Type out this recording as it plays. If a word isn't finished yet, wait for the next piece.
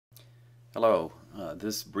Hello.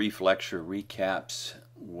 This brief lecture recaps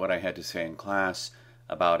what I had to say in class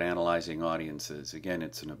about analyzing audiences. Again,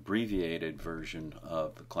 it's an abbreviated version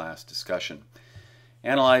of the class discussion.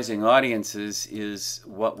 Analyzing audiences is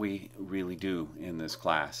what we really do in this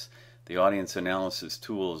class. The audience analysis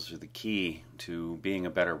tools are the key to being a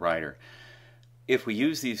better writer. If we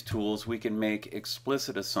use these tools, we can make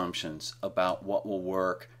explicit assumptions about what will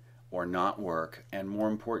work or not work, and more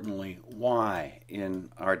importantly, why in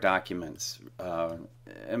our documents.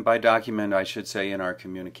 And by document, I should say in our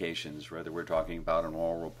communications, whether we're talking about an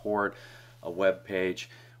oral report, a web page,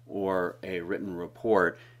 or a written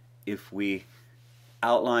report. If we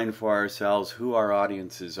outline for ourselves who our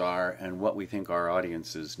audiences are and what we think our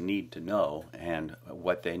audiences need to know and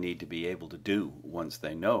what they need to be able to do once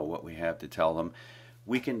they know what we have to tell them,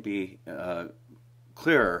 we can be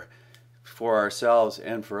clearer for ourselves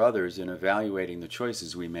and for others in evaluating the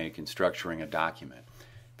choices we make in structuring a document.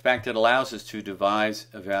 In fact, it allows us to devise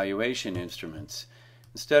evaluation instruments.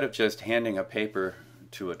 Instead of just handing a paper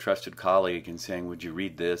to a trusted colleague and saying, "Would you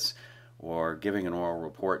read this?" or giving an oral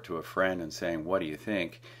report to a friend and saying, "What do you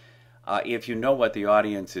think?" If you know what the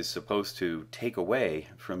audience is supposed to take away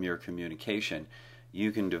from your communication,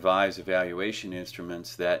 you can devise evaluation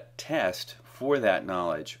instruments that test for that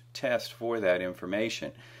knowledge, test for that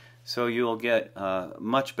information. So you'll get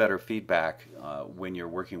much better feedback when you're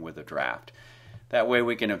working with a draft. That way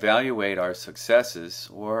we can evaluate our successes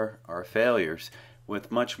or our failures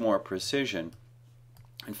with much more precision.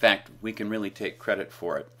 In fact, we can really take credit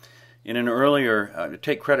for it. In an earlier,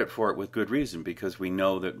 take credit for it with good reason, because we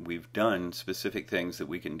know that we've done specific things that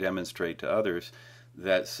we can demonstrate to others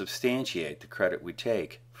that substantiate the credit we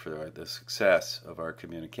take for the success of our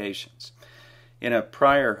communications. In a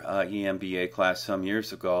prior EMBA class some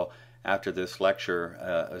years ago, after this lecture,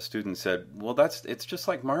 a student said, "Well, it's just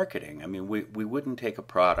like marketing. I mean, we wouldn't take a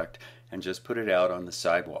product and just put it out on the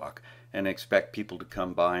sidewalk and expect people to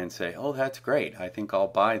come by and say, 'Oh, that's great. I think I'll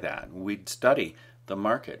buy that.' We'd study the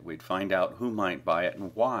market. We'd find out who might buy it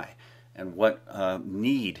and why, and what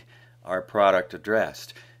need our product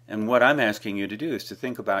addressed." And what I'm asking you to do is to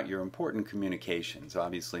think about your important communications,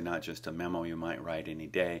 obviously not just a memo you might write any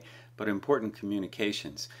day, but important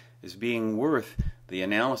communications as being worth the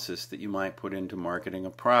analysis that you might put into marketing a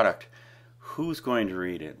product. Who's going to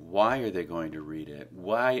read it? Why are they going to read it?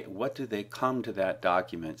 What do they come to that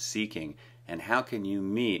document seeking? And how can you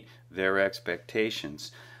meet their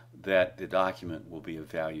expectations that the document will be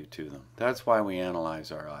of value to them? That's why we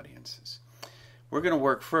analyze our audiences. We're going to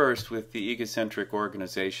work first with the egocentric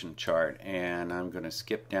organization chart, and I'm going to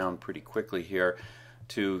skip down pretty quickly here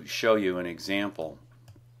to show you an example.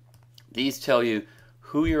 These tell you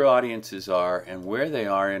who your audiences are and where they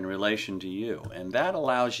are in relation to you, and that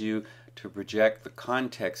allows you to project the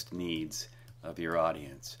context needs of your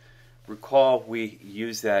audience. Recall we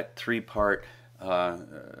use that three-part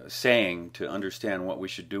saying to understand what we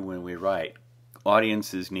should do when we write.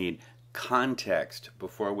 Audiences need context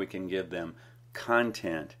before we can give them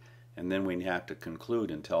content, and then we have to conclude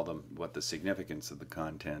and tell them what the significance of the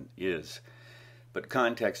content is. But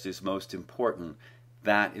context is most important.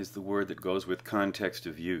 That is the word that goes with context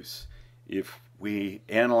of use. If we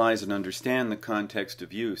analyze and understand the context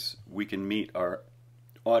of use, we can meet our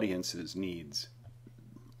audience's needs.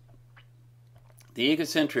 The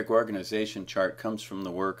egocentric organization chart comes from the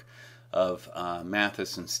work of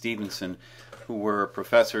Mathes and Stevenson, who were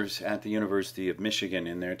professors at the University of Michigan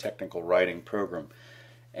in their technical writing program.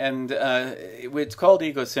 And it's called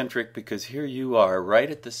egocentric because here you are right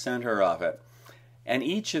at the center of it. And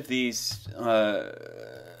each of these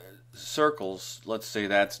circles, let's say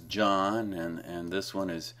that's John, and this one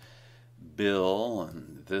is Bill,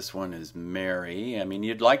 and this one is Mary. I mean,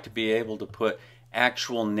 you'd like to be able to put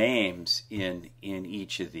actual names in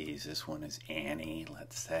each of these. This one is Annie,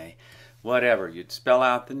 let's say. Whatever, you'd spell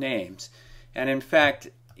out the names. And in fact,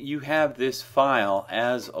 you have this file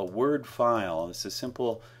as a Word file. It's a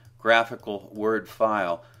simple graphical Word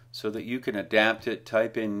file so that you can adapt it,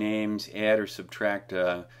 type in names, add or subtract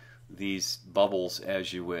these bubbles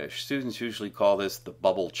as you wish. Students usually call this the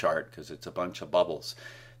bubble chart because it's a bunch of bubbles.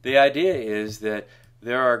 The idea is that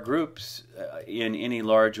there are groups in any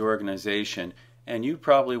large organization, and you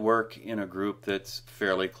probably work in a group that's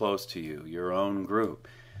fairly close to you, your own group.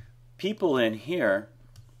 People in here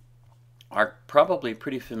are probably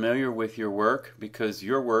pretty familiar with your work because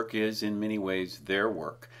your work is in many ways their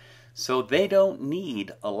work. So they don't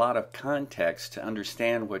need a lot of context to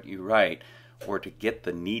understand what you write or to get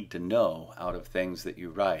the need to know out of things that you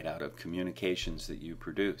write, out of communications that you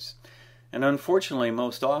produce. And unfortunately,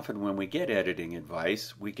 most often when we get editing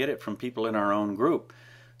advice, we get it from people in our own group.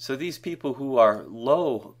 So these people who are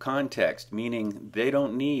low context, meaning they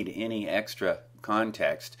don't need any extra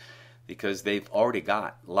context because they've already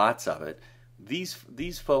got lots of it,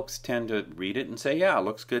 these folks tend to read it and say, yeah, it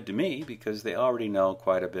looks good to me, because they already know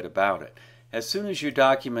quite a bit about it. As soon as your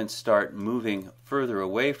documents start moving further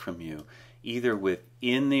away from you, either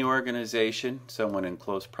within the organization, someone in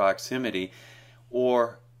close proximity,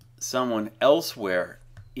 or someone elsewhere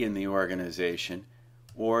in the organization,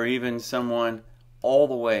 or even someone all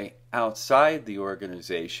the way outside the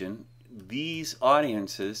organization, these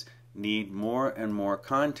audiences need more and more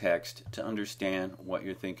context to understand what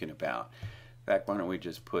you're thinking about. In fact, why don't we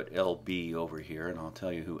just put LB over here, and I'll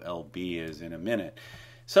tell you who LB is in a minute.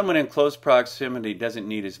 Someone in close proximity doesn't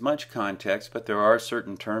need as much context, but there are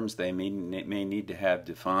certain terms they may need to have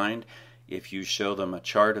defined. If you show them a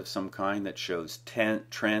chart of some kind that shows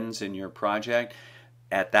trends in your project,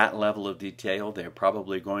 at that level of detail, they're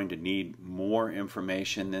probably going to need more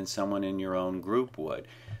information than someone in your own group would.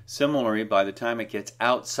 Similarly, by the time it gets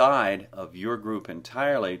outside of your group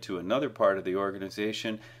entirely to another part of the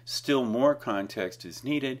organization, still more context is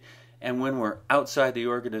needed. And when we're outside the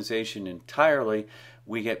organization entirely,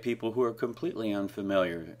 we get people who are completely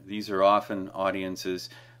unfamiliar. These are often audiences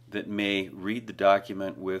that may read the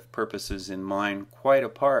document with purposes in mind quite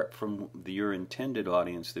apart from your intended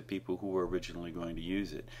audience, the people who were originally going to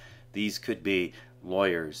use it. These could be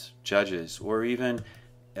lawyers, judges, or even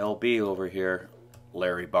LB over here,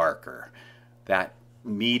 Larry Barker, that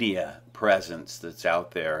media presence that's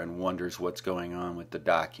out there and wonders what's going on with the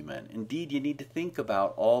document. Indeed, you need to think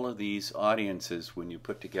about all of these audiences when you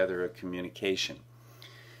put together a communication.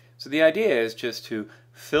 So the idea is just to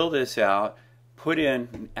fill this out, put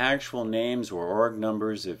in actual names or org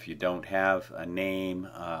numbers if you don't have a name,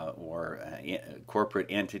 or corporate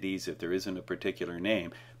entities if there isn't a particular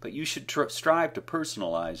name. But you should strive to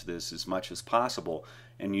personalize this as much as possible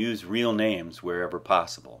and use real names wherever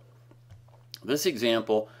possible. This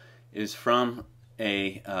example is from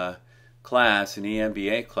a class, an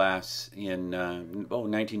EMBA class in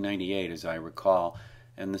 1998, as I recall.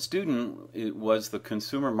 And the student was the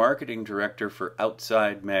consumer marketing director for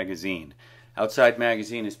Outside Magazine. Outside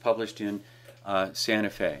Magazine is published in Santa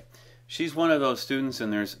Fe. She's one of those students,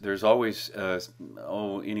 and there's always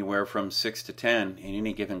anywhere from 6 to 10 in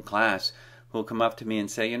any given class who'll come up to me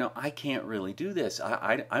and say, you know, I can't really do this.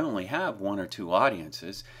 I only have 1 or 2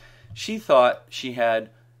 audiences. She thought she had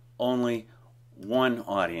only one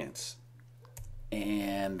audience,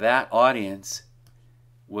 and that audience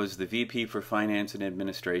was the VP for Finance and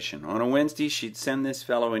Administration. On a Wednesday, she'd send this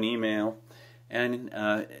fellow an email, and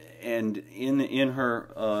in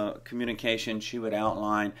her communication, she would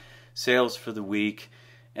outline sales for the week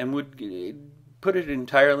and would put it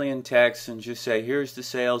entirely in text and just say, here's the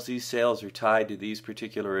sales. These sales are tied to these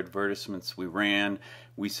particular advertisements we ran.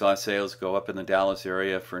 We saw sales go up in the Dallas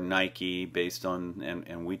area for Nike based on,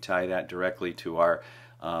 and we tie that directly to our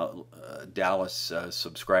Dallas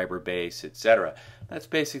subscriber base, etc. That's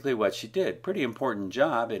basically what she did. Pretty important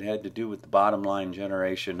job. It had to do with the bottom line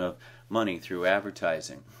generation of money through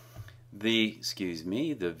advertising. The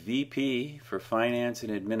VP for Finance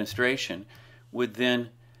and Administration would then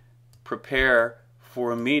prepare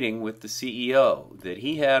for a meeting with the CEO that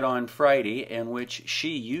he had on Friday and which she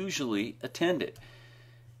usually attended.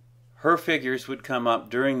 Her figures would come up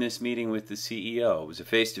during this meeting with the CEO. It was a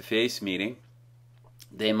face-to-face meeting.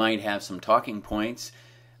 They might have some talking points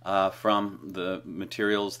from the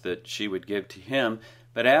materials that she would give to him,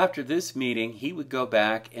 but after this meeting he would go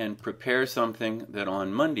back and prepare something that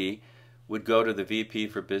on Monday would go to the VP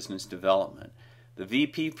for Business Development. The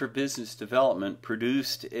VP for Business Development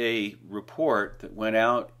produced a report that went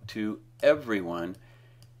out to everyone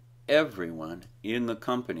in the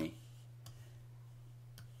company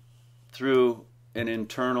through an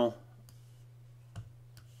internal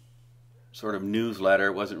sort of newsletter.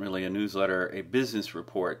 It wasn't really a newsletter, a business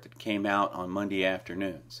report that came out on Monday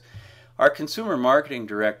afternoons. Our consumer marketing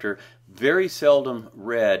director very seldom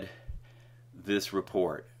read this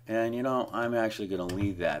report. And you know, I'm actually going to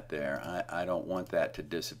leave that there. I don't want that to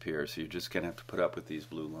disappear, so you're just going to have to put up with these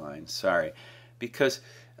blue lines. Sorry. Because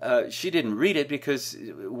she didn't read it, because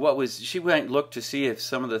she went and looked to see if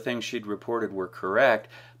some of the things she'd reported were correct,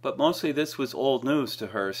 but mostly this was old news to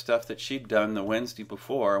her, stuff that she'd done the Wednesday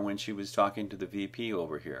before when she was talking to the VP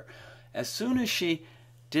over here. As soon as she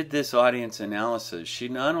did this audience analysis, she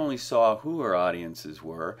not only saw who her audiences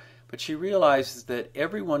were, but she realized that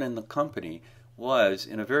everyone in the company was,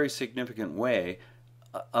 in a very significant way,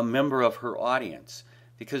 a member of her audience.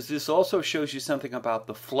 Because this also shows you something about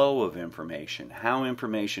the flow of information, how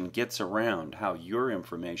information gets around, how your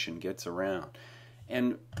information gets around.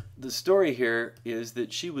 And the story here is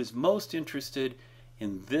that she was most interested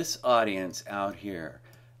in this audience out here,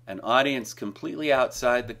 an audience completely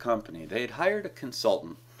outside the company. They had hired a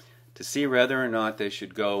consultant to see whether or not they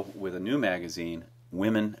should go with a new magazine,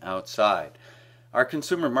 Women Outside. Our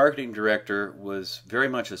consumer marketing director was very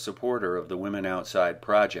much a supporter of the Women Outside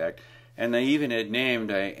project, and they even had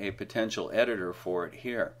named a potential editor for it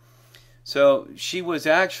here. So she was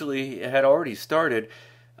had already started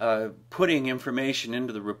putting information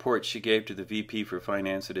into the report she gave to the VP for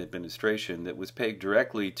Finance and Administration that was pegged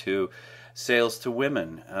directly to sales to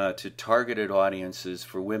women, to targeted audiences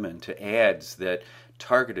for women, to ads that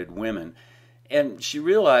targeted women. And she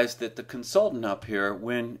realized that the consultant up here,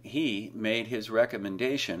 when he made his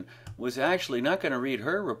recommendation, was actually not going to read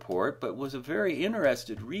her report, but was a very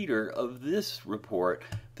interested reader of this report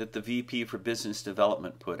that the VP for Business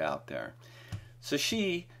Development put out there. So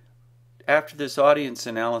she, after this audience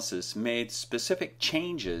analysis, made specific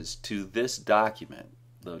changes to this document,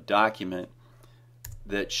 the document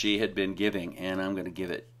that she had been giving, and I'm going to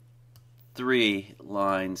give it 3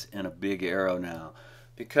 lines and a big arrow now,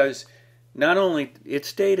 because not only it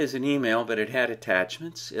stayed as an email, but it had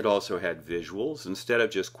attachments. It also had visuals. Instead of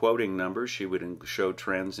just quoting numbers, she would show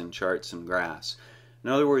trends and charts and graphs. In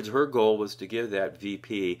other words, her goal was to give that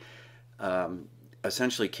VP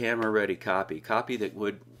essentially camera-ready copy that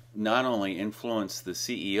would not only influence the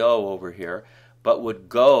CEO over here, but would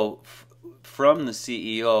go from the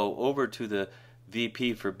CEO over to the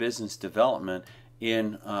VP for Business Development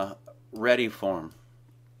in ready form.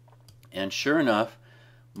 And sure enough,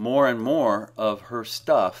 more and more of her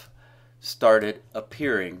stuff started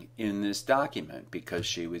appearing in this document because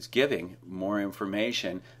she was giving more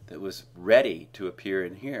information that was ready to appear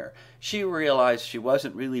in here. She realized she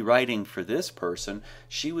wasn't really writing for this person.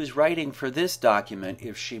 She was writing for this document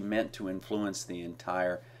if she meant to influence the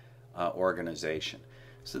entire organization.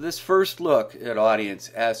 So this first look at audience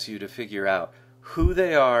asks you to figure out who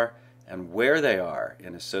they are and where they are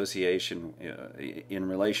in association, in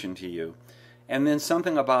relation to you. And then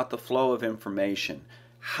something about the flow of information.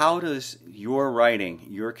 How does your writing,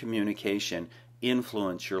 your communication,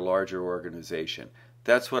 influence your larger organization?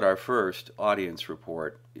 That's what our first audience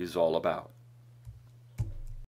report is all about.